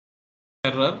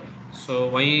error. So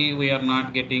why we are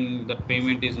not getting the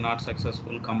payment is not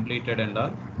successful completed and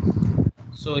all.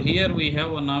 So here we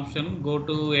have one option, go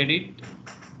to edit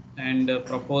and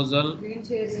proposal.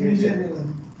 Yes,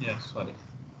 sorry.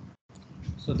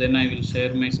 So then I will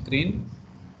share my screen,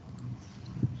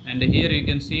 and here you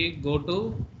can see go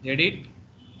to edit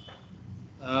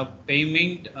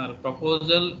payment or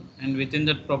proposal, and within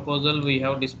that proposal we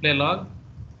have display log.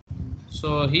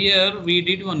 So here we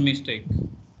did one mistake.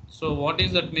 So what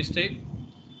is that mistake?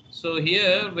 So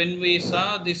here when we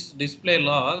saw this display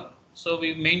log, so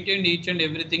we maintained each and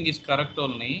everything is correct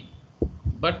only.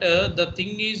 But the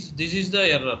thing is, this is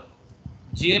the error.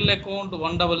 GL account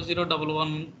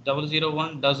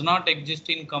 1001101 does not exist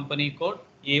in company code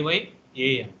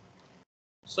AYAM.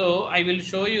 So I will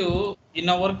show you in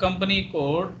our company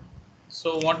code.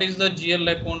 So what is the GL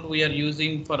account we are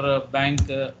using for a bank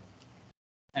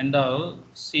and all?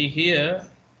 See here,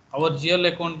 our GL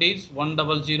account is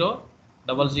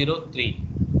 100003.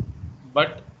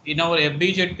 But in our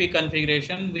FBZP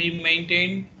configuration, we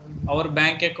maintain our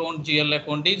bank account GL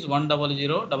account is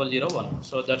 100001.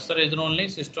 So that's the reason only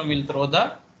system will throw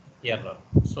the error.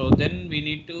 So then we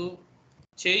need to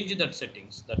change that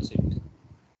settings. That's it.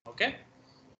 Okay.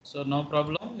 So no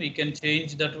problem. We can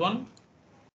change that one.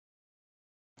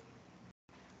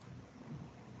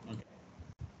 Okay.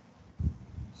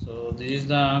 So this is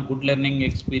the good learning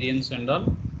experience and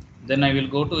all. Then I will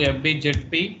go to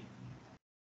FBZP.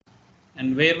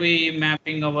 And where we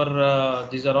mapping our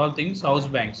these are all things house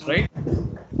banks, right?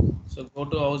 So go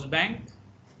to house bank,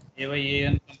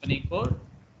 AYAN company code,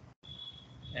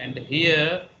 and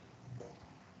here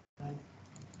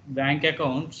bank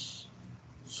accounts.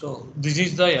 So this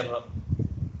is the error.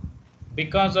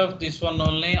 Because of this one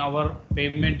only, our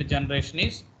payment generation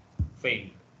is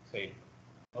failed. Failed.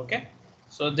 Okay.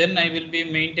 So then I will be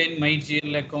maintain my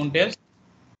GL account as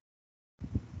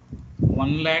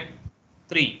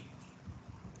 1,03,000.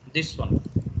 This one.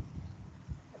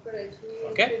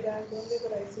 Okay.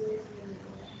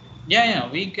 Yeah,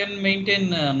 we can maintain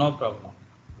no problem.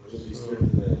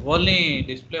 Only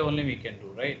display only we can do,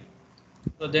 right?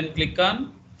 So then click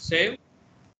on save.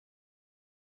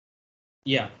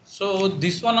 Yeah, so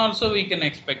this one also we can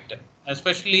expect,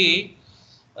 especially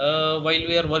while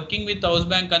we are working with house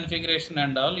bank configuration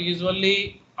and all.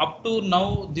 Usually up to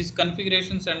now this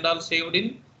configurations and all saved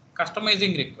in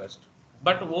customizing request,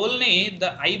 but only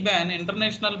the IBAN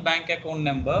international bank account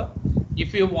number.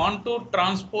 If you want to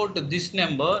transport this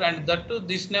number, and that to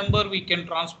this number we can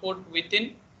transport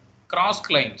within cross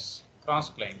clients.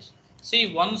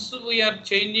 See, once we are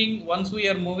changing, once we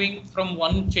are moving from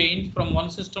one change from one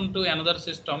system to another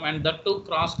system, and that to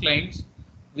cross clients,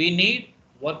 we need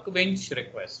workbench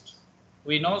request.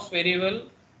 We know very well.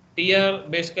 Here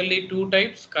basically two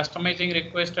types: customizing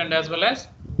request and as well as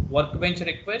workbench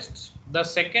requests. The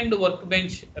second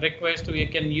workbench request we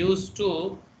can use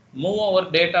to move our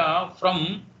data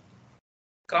from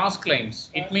cross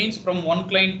clients. It means from one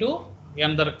client to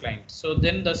another client. So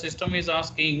then the system is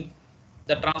asking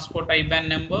the transport IBAN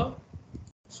number.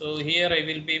 So here I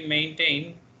will be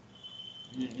maintain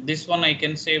this one. I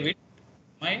can save it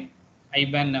my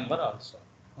IBAN number also.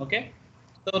 Okay.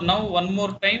 So now one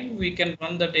more time we can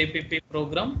run that APP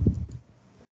program.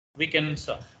 We can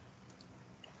serve.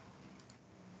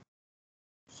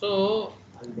 So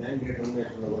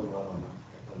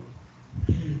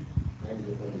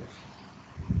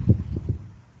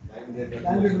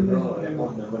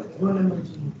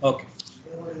okay.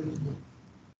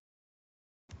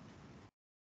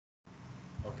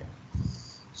 Okay.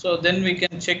 So then we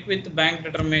can check with bank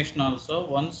determination also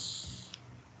once.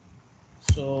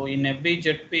 So in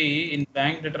FBZP, in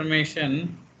bank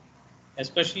determination,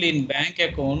 especially in bank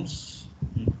accounts,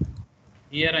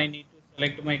 here I need to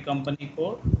select my company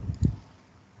code.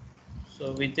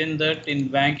 So within that, in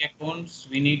bank accounts,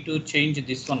 we need to change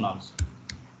this one also,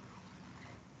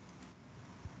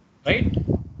 right?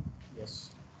 Yes.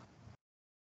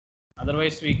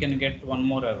 Otherwise, we can get one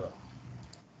more error.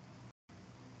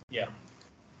 Yeah.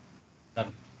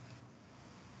 Done.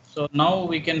 So now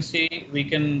we can see, we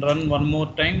can run one more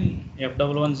time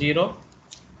F110.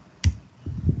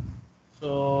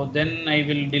 So then I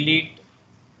will delete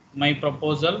my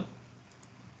proposal.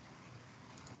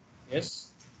 Yes.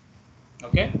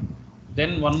 Okay.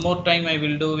 Then one more time I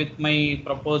will do with my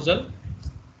proposal.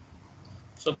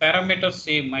 So parameters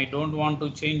same. I don't want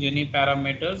to change any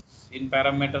parameters. In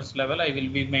parameters level, I will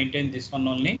be maintain this one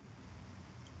only.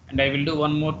 And I will do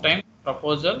one more time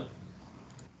proposal.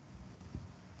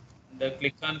 And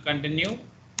click on continue.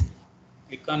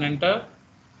 Click on enter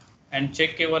and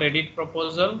check your edit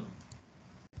proposal.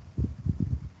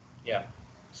 Yeah.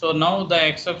 So now the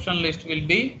exception list will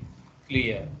be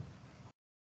clear.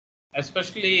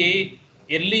 Especially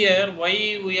earlier,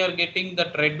 why we are getting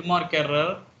that red mark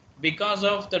error? Because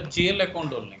of the GL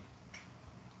account only.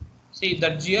 See,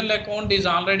 that GL account is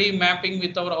already mapping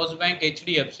with our house bank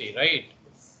HDFC, right?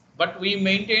 But we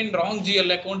maintain wrong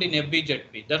GL account in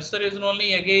FBZP. That's the reason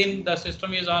only again the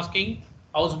system is asking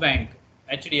house bank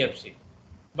HDFC.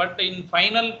 But in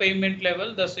final payment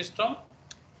level, the system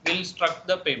will struck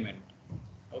the payment.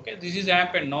 Okay, this is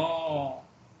happened, no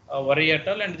worry at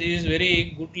all, and this is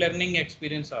very good learning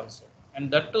experience also. And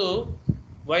that too,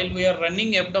 while we are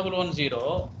running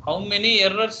F110, how many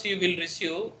errors you will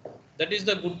receive, that is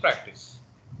the good practice.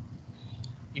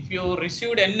 If you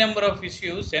received n number of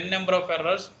issues, n number of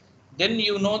errors, then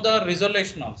you know the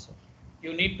resolution also.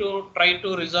 You need to try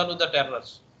to resolve that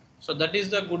errors. So that is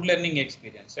the good learning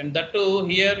experience. And that too,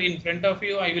 here in front of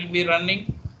you, I will be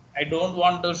running. I don't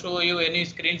want to show you any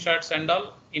screenshots and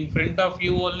all. In front of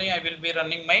you only, I will be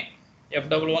running my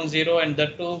F110, and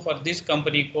that too for this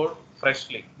company code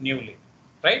freshly, newly,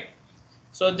 right?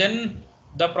 So then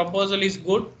the proposal is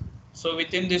good. So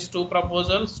within these two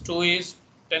proposals, two is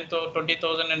 10,000,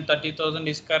 20,000 and 30,000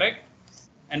 is correct.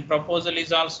 And proposal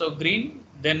is also green.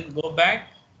 Then go back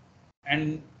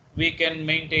and we can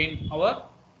maintain our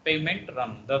payment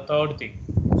run, the third thing.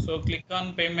 So click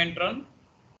on payment run,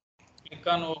 click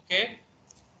on OK,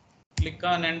 click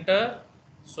on enter.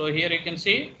 So here you can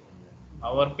see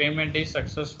our payment is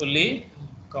successfully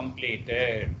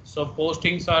completed. So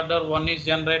postings order one is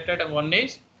generated and one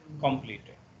is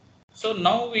completed. So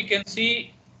now we can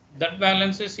see that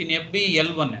balances in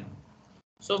FBL1N.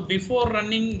 So before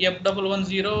running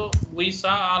F110, we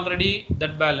saw already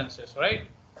that balances, right?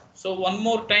 So one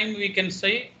more time we can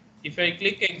say, if I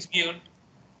click execute,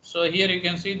 so here you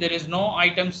can see there is no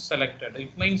items selected.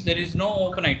 It means there is no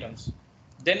open items.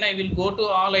 Then I will go to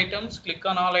all items, click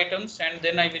on all items, and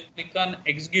then I will click on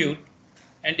execute.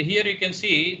 And here you can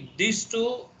see these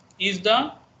two is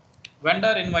the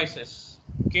vendor invoices.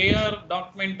 KR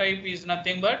document type is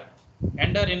nothing but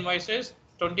vendor invoices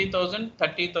 20,000,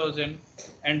 30,000,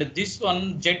 and this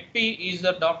one ZP is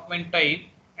the document type,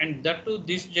 and that too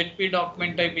this ZP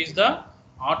document type is the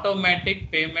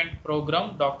automatic payment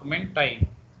program document type.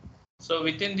 So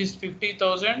within this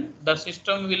 50,000, the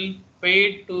system will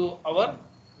pay to our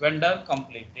vendor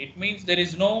complete. It means there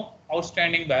is no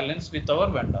outstanding balance with our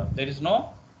vendor. There is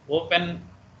no open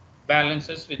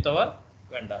balances with our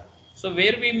vendor. So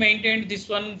where we maintained this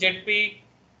one ZP,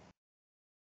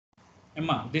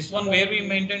 Emma, this one where we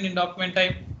maintained in document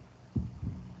type?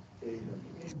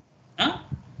 Huh?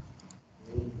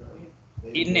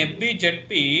 In FB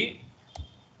ZP,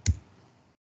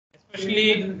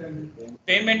 especially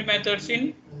payment methods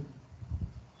in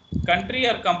country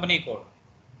or company code.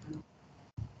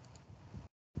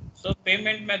 So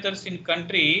payment methods in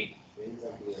country.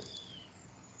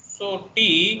 So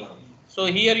T. So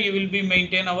here you will be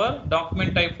maintain our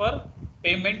document type for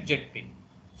payment ZP.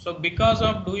 So because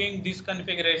of doing this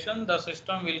configuration, the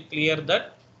system will clear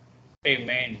that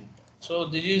payment. So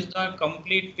this is the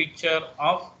complete picture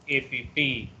of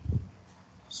APP.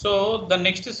 So the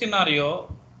next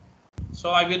scenario.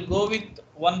 So I will go with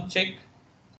one check,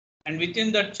 and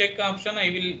within that check option, I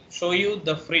will show you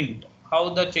the print, how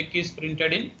the check is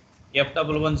printed in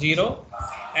F110.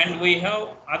 And we have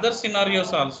other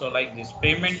scenarios also like this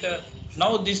payment.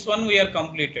 Now this one we are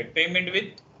completed, payment with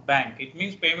bank. It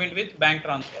means payment with bank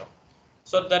transfer.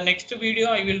 So the next video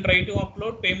I will try to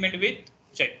upload payment with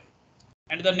check.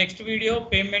 And the next video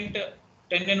payment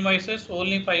 10 invoices,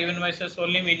 only 5 invoices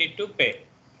only we need to pay.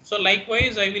 So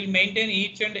likewise, I will maintain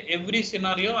each and every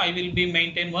scenario. I will be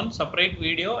maintain one separate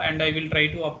video, and I will try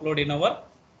to upload in our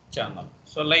channel.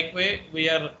 So likewise, we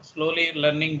are slowly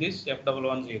learning this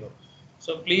F110.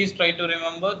 So please try to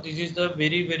remember, this is the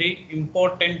very, very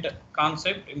important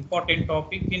concept, important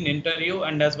topic in interview,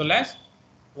 and as well as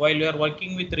while you are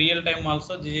working with real time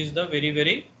also, this is the very,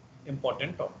 very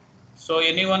important topic. So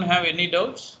anyone have any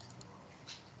doubts?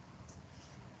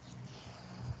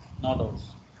 No doubts,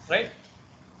 right?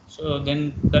 So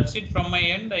then that's it from my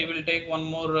end. I will take one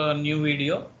more new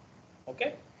video.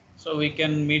 Okay. So we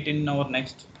can meet in our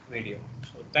next video.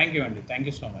 So thank you, Andy. Thank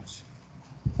you so much.